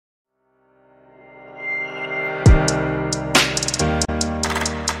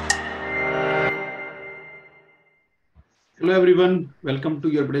Hello everyone, welcome to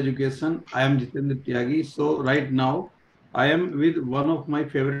YourPedia Education. I am Jitendra Tyagi. So right now I am with one of my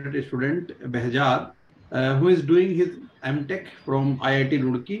favorite student, Behjad, who is doing his M.tech from IIT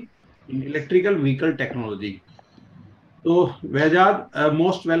Roorkee in electrical vehicle technology. So Behjad,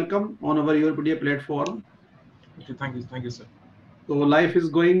 most welcome on our YourPedia platform. Okay, thank you, sir. So life is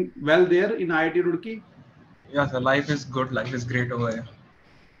going well there in IIT Roorkee. Yeah, sir, life is good. Life is great over here.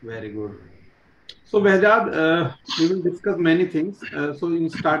 Very good. So Behjad, we will discuss many things. So in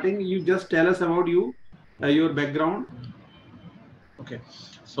starting, you just tell us about you, your background. Okay,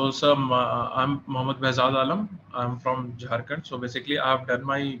 so sir, I'm Mohammad Behzad Alam. I'm from Jharkhand. So basically, I've done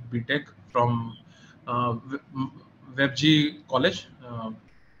my B.tech from WebG College,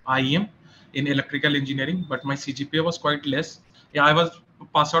 IEM, in electrical engineering. But my CGPA was quite less. Yeah, I was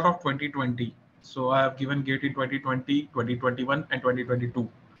passed out of 2020. So I have given GATE in 2020, 2021, and 2022.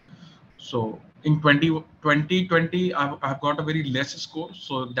 So in 2020, I've got a very less score.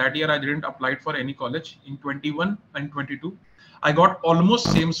 So that year I didn't apply for any college. In 21 and 22, I got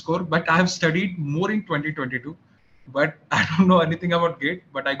almost same score, but I have studied more in 2022. But I don't know anything about GATE,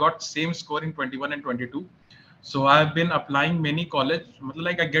 but I got same score in 21 and 22. So I have been applying many college.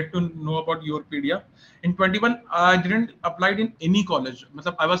 Like I get to know about YourPedia. In 21, I didn't apply in any college.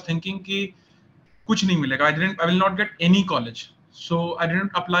 I was thinking कि कुछ नहीं मिलेगा. I will not get any college. So I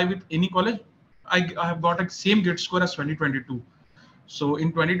didn't apply with any college. I have got a same GATE score as 2022. So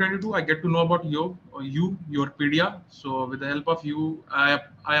in 2022, I get to know about YourPedia. So with the help of you, I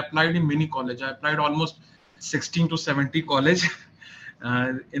applied in many college. I applied almost 16 to 70 college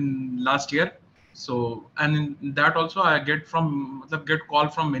in last year. So and in that also I get call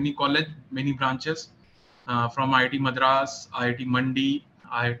from many college, many branches, from IIT Madras, IIT Mandi,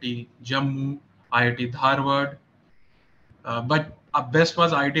 IIT Jammu, IIT Dharwad. But best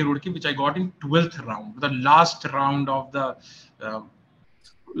was IIT Roorkee, which I got in 12th round, the last round of the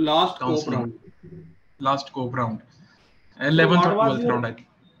Last CoAP counseling. round. Last CoAP round. 11th or 12th round, I think.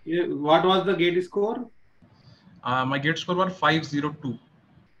 What was the GATE score? My GATE score was 502.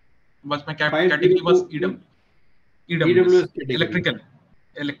 Was my 502 category was EWS, category.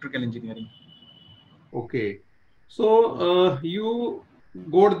 electrical engineering. Okay. So you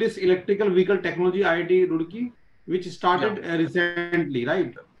got this electrical vehicle technology IIT Roorkee, which started recently,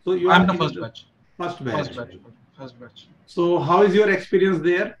 right? So you are I'm the first batch. First batch. So how is your experience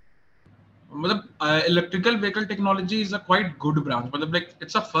there? Electrical vehicle technology is a quite good branch. Like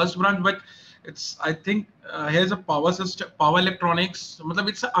it's a first branch, but it's I think here's a power system, power electronics.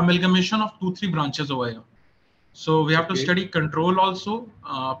 It's an amalgamation of 2-3 branches over here. So we have to study control also.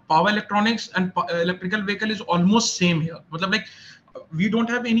 Power electronics and electrical vehicle is almost same here. Like we don't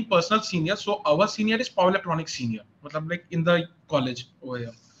have any personal senior, so our senior is power electronics senior. Like in the college over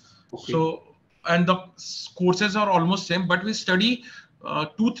here. Okay. So and the courses are almost same, but we study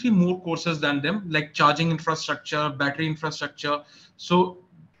 2-3 more courses than them, like charging infrastructure, battery infrastructure. So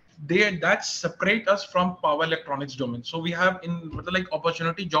that separate us from power electronics domain. So we have in like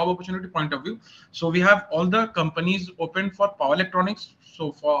job opportunity point of view. So we have all the companies open for power electronics.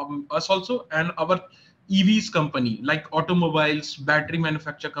 So for us also, and our EVs company like automobiles, battery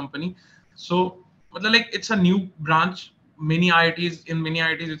manufacture company. So like it's a new branch. Many IITs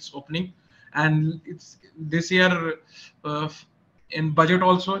it's opening, and it's this year in budget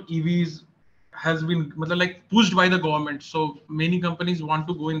also EVs has been like pushed by the government. So many companies want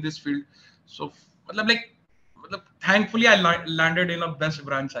to go in this field. So thankfully I landed in a best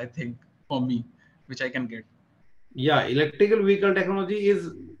branch, I think, for me, which I can get. Yeah, electrical vehicle technology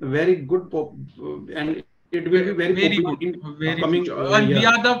is very good and it will be very good. And we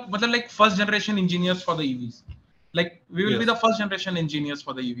are the like first generation engineers for the EVs. Like we will be the first generation engineers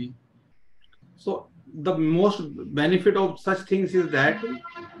for the EV. So the most benefit of such things is that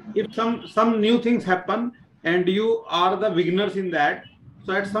if some new things happen and you are the beginners in that,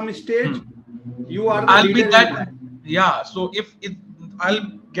 so at some stage you are the leader in that. Yeah, so if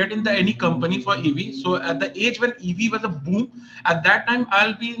I'll get in any company for EV, so at the age when EV was a boom, at that time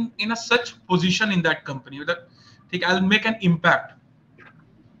I'll be in a such position in that company that I'll make an impact.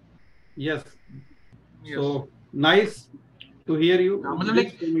 Yes. So nice to hear you.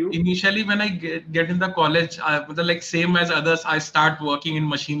 Initially when I get in the college, like same as others, I start working in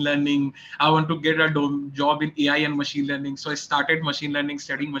machine learning. I want to get a job in AI and machine learning. So I started machine learning,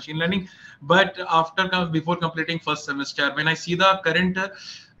 studying machine learning. But before completing first semester, when I see the current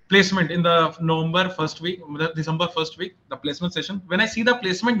placement in the December 1st week, the placement session, when I see the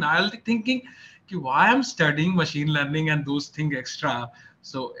placement, now I'll be thinking, why I'm studying machine learning and those things extra.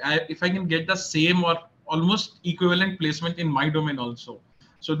 So if I can get the same or almost equivalent placement in my domain also.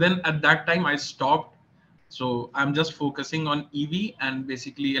 So then at that time I stopped So I'm just focusing on EV and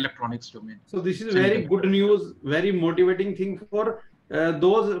basically electronics domain. So this is very good news, very motivating thing for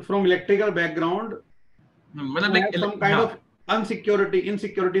those from electrical background who have some kind of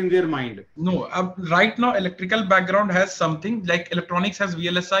insecurity in their mind. No, right now electrical background has something, like electronics has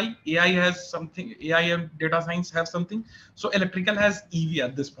VLSI, AI has something, AI and data science have something. So electrical has EV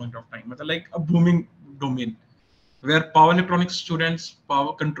at this point of time, like a booming domain where power electronics students,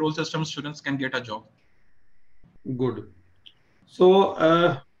 power control system students can get a job. Good. So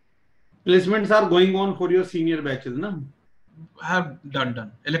placements are going on for your senior batches, no? Have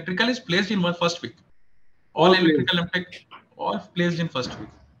done. Electrical is placed in one first week. All electrical M.tech, all placed in first week.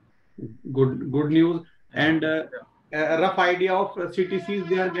 Good news. And a rough idea of CTCs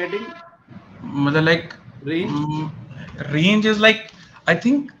they are getting? Like range? Range is like, I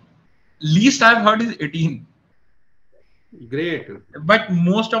think least I've heard is 18. Great. But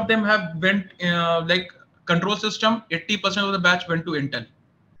most of them have went like control system, 80% of the batch went to Intel,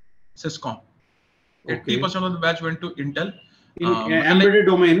 Syscon. 80% of the batch went to Intel. In embedded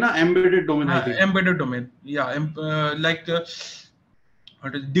domain, na? Embedded domain, I think. Embedded domain, yeah. Like what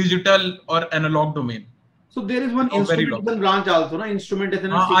is digital or analog domain. So there is one instrumentation branch also, na? Instrumentation.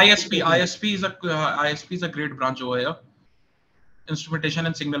 ISP is a great branch over here. Instrumentation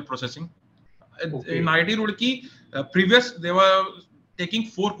and signal processing. In IIT Roorkee, previous they were taking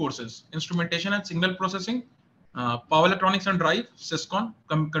 4 courses: instrumentation and signal processing, power electronics and drive, Syscon,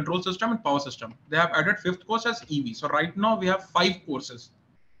 control system, and power system. They have added 5th course as EV. So right now we have 5 courses.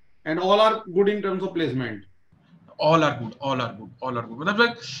 And all are good in terms of placement. All are good. But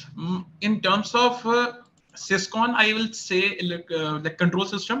like in terms of Syscon, I will say the control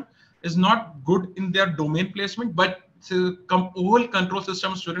system is not good in their domain placement, but all control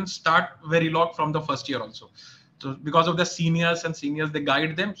system students start Verilog from the first year also. So because of the seniors, they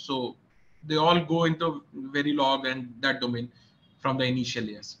guide them. So they all go into Verilog and that domain from the initial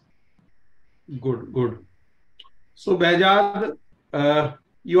years. Good. So Behzad,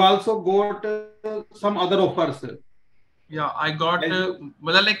 you also got some other offers. Yeah, I got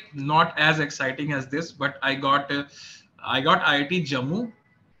like not as exciting as this, but I got IIT Jammu.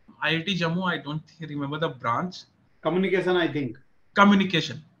 IIT Jammu, I don't remember the branch. Communication, I think.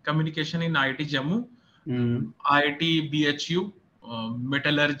 Communication in IIT Jammu. IIT BHU,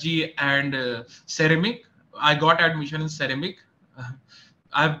 metallurgy and ceramic. I got admission in ceramic.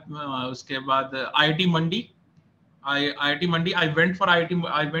 Uske baad IIT Mandi. I went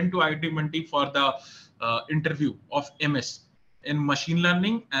to IIT Mandi for the interview of MS in machine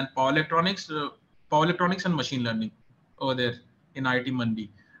learning and power electronics and machine learning over there in IIT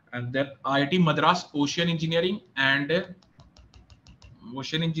Mandi. And then IIT Madras Ocean Engineering and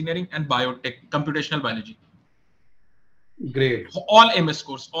Biotech, Computational Biology. Great. All MS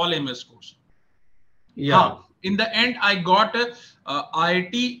course. Yeah. In the end, I got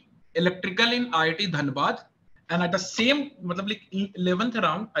IIT Electrical in IIT Dhanbad. And at the same, like 11th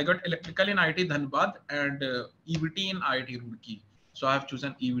round, I got electrical in IIT Dhanbad and EVT in IIT Roorkee. So I have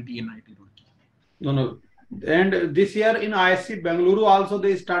chosen EVT in IIT Roorkee. No. And this year in IISc Bengaluru also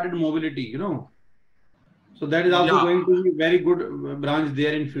they started mobility, you know. So that is also going to be very good branch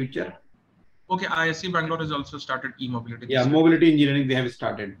there in future. Okay, IISc Bangalore has also started e-mobility. Yeah, mobility engineering they have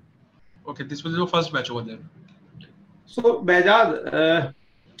started. Okay, this was your first batch over there. So Behzad,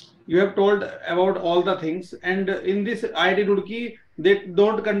 you have told about all the things, and in this IIT Roorkee, they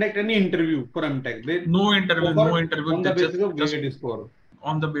don't conduct any interview for MTech. No interview. On the basis of GATE score.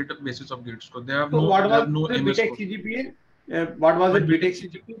 On the basis of GATE score. They have so what was the BTech CGPA? What was it BTech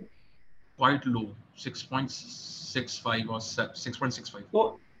CGPA? Quite low, 6.65 or 6.65.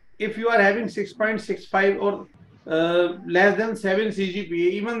 So if you are having 6.65 or less than 7 CGPA,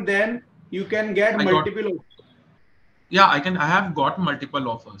 even then you can get multiple offers. Yeah, I have got multiple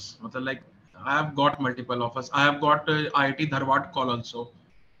offers. Like I have got multiple offers. I have got IIT Dharwad call also.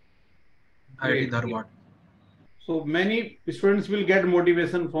 IIT Dharwad. So many students will get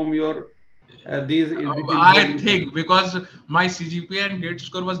motivation from your these. I think because my CGPA and GATE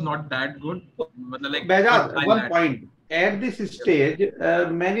score was not that good. Like, Behzad, one point. At this stage,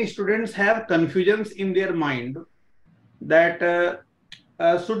 many students have confusions in their mind that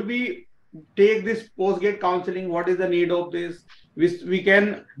should we take this post-GATE counseling? What is the need of this? We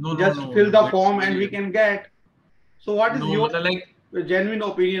can fill the form and we can get. So what is your genuine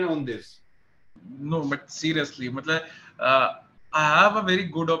opinion on this? No, but seriously, I have a very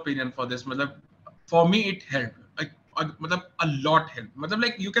good opinion for this. For me, it helped. A lot helped.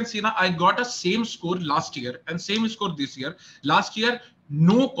 Like you can see now, I got a same score last year and same score this year. Last year,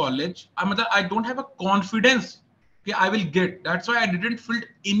 no college. I don't have a confidence I will get. That's why I didn't fill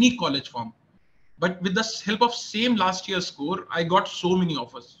any college form. but with the help of same last year's score, I got so many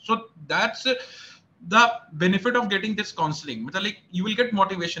offers. So that's the benefit of getting this counseling. Like you will get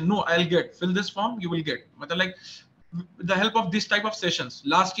motivation. No, I'll get, fill this form, you will get. Like with the help of this type of sessions.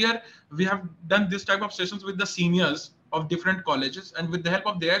 Last year, we have done this type of sessions with the seniors of different colleges, and with the help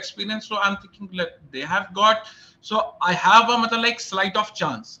of their experience. So I'm thinking like they have got, so I have a like slight of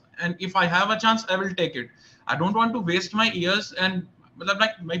chance. And if I have a chance, I will take it. I don't want to waste my years and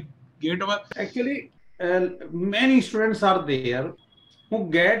like my GATE over. Actually, many students are there who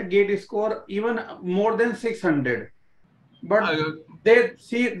get GATE score even more than 600, but they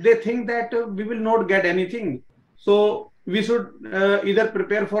think that we will not get anything. So we should either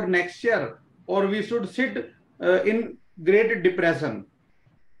prepare for next year, or we should sit in great depression.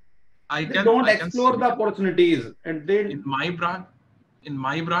 They don't explore the opportunities, and they in my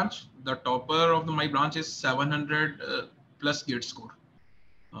branch, the topper of my branch is 700 plus GATE score,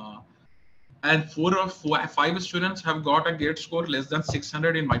 and 4 or 5 students have got a GATE score less than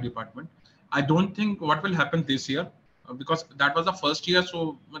 600 in my department. I don't think what will happen this year, because that was the first year,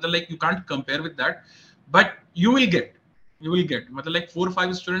 so like you can't compare with that, but you will get like 4 or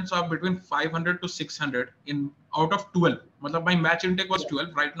 5 students are between 500 to 600 in out of 12. My match intake was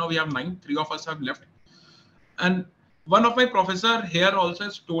 12. Right now we have 9. 3 of us have left. And one of my professor here also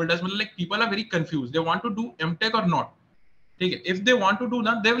has told us, like people are very confused. They want to do MTech or not. If they want to do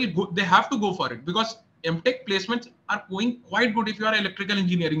that, they will go. They have to go for it, because MTech placements are going quite good if you are electrical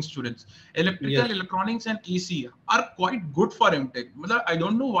engineering students. Electrical, electronics and EC are quite good for MTech. I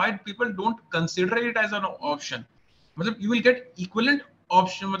don't know why people don't consider it as an option. You will get equivalent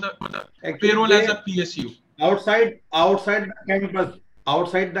option, payroll as a PSU. Outside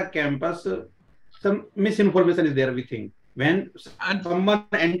the campus, some misinformation is there, we think. When someone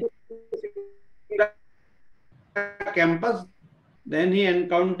enters the campus, then he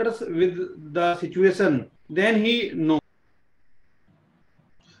encounters with the situation, then he knows.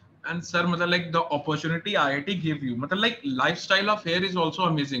 And sir, like the opportunity IIT give you, like lifestyle of here is also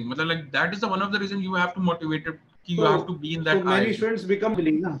amazing. Like that is the one of the reason you have to motivate it. You have to be in that. So many IIT. students become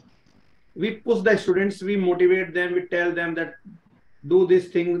willing. We push the students, we motivate them, we tell them that do this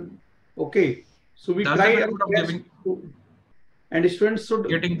thing. Okay, so we try and students should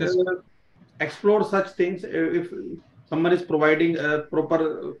getting this explore such things. If someone is providing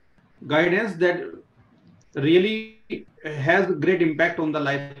proper guidance, that really has great impact on the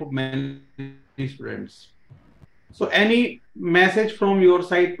life of many students. So any message from your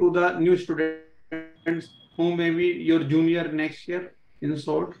side to the new students who may be your junior next year, in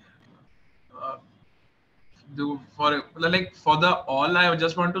short? For the all, I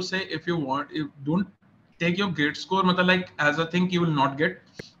just want to say, if you don't take your GATE score like as a thing you will not get.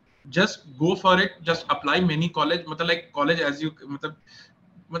 Just go for it. Just apply many college. Like college as you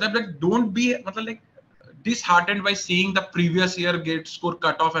like don't be like disheartened by seeing the previous year GATE score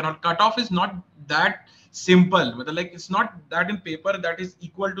cutoff and all. Cutoff is not that simple. Like it's not that in paper that is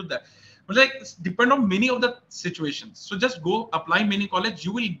equal to that. But like it's depend on many of the situations. So just go apply many college.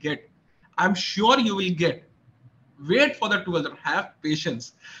 You will get. I'm sure you will get. Wait for the 12th. Have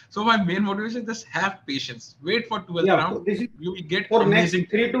patience. So my main motivation is just have patience. Wait for 12th round. So you will get for amazing.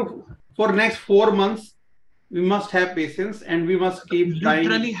 Next 4 months. We must have patience and we must keep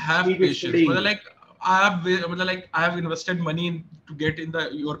literally have patience. Like I have invested money to get in the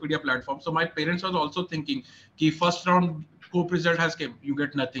YourPedia platform. So my parents was also thinking, first round CoAP result has came, you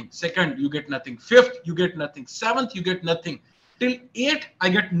get nothing. Second, you get nothing. Fifth, you get nothing. Seventh, you get nothing. Till 8th, I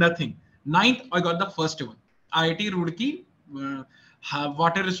get nothing. 9th, I got the first one. IIT Roorkee,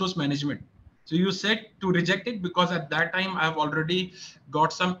 water resource management. So you said to reject it because at that time I have already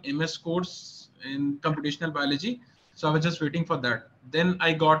got some MS course in computational biology. So I was just waiting for that. Then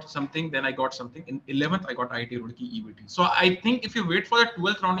I got something. In 11th, I got IIT Roorkee EVT. So I think if you wait for the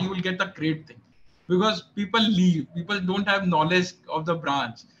 12th round, you will get the great thing. Because people leave. People don't have knowledge of the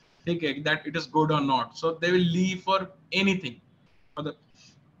branch. That it is good or not. So they will leave for anything.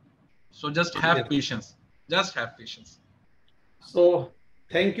 So just have patience. Just have patience. So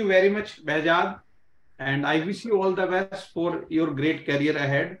thank you very much, Behjad. And I wish you all the best for your great career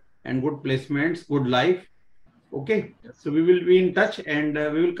ahead and good placements, good life. Okay. Yes. So we will be in touch and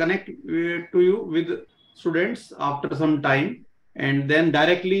we will connect to you with students after some time. And then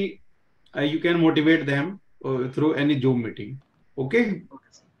directly you can motivate them through any Zoom meeting. Okay. Okay,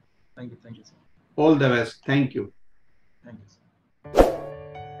 sir. Thank you. Thank you, sir. All the best. Thank you. Thank you, sir.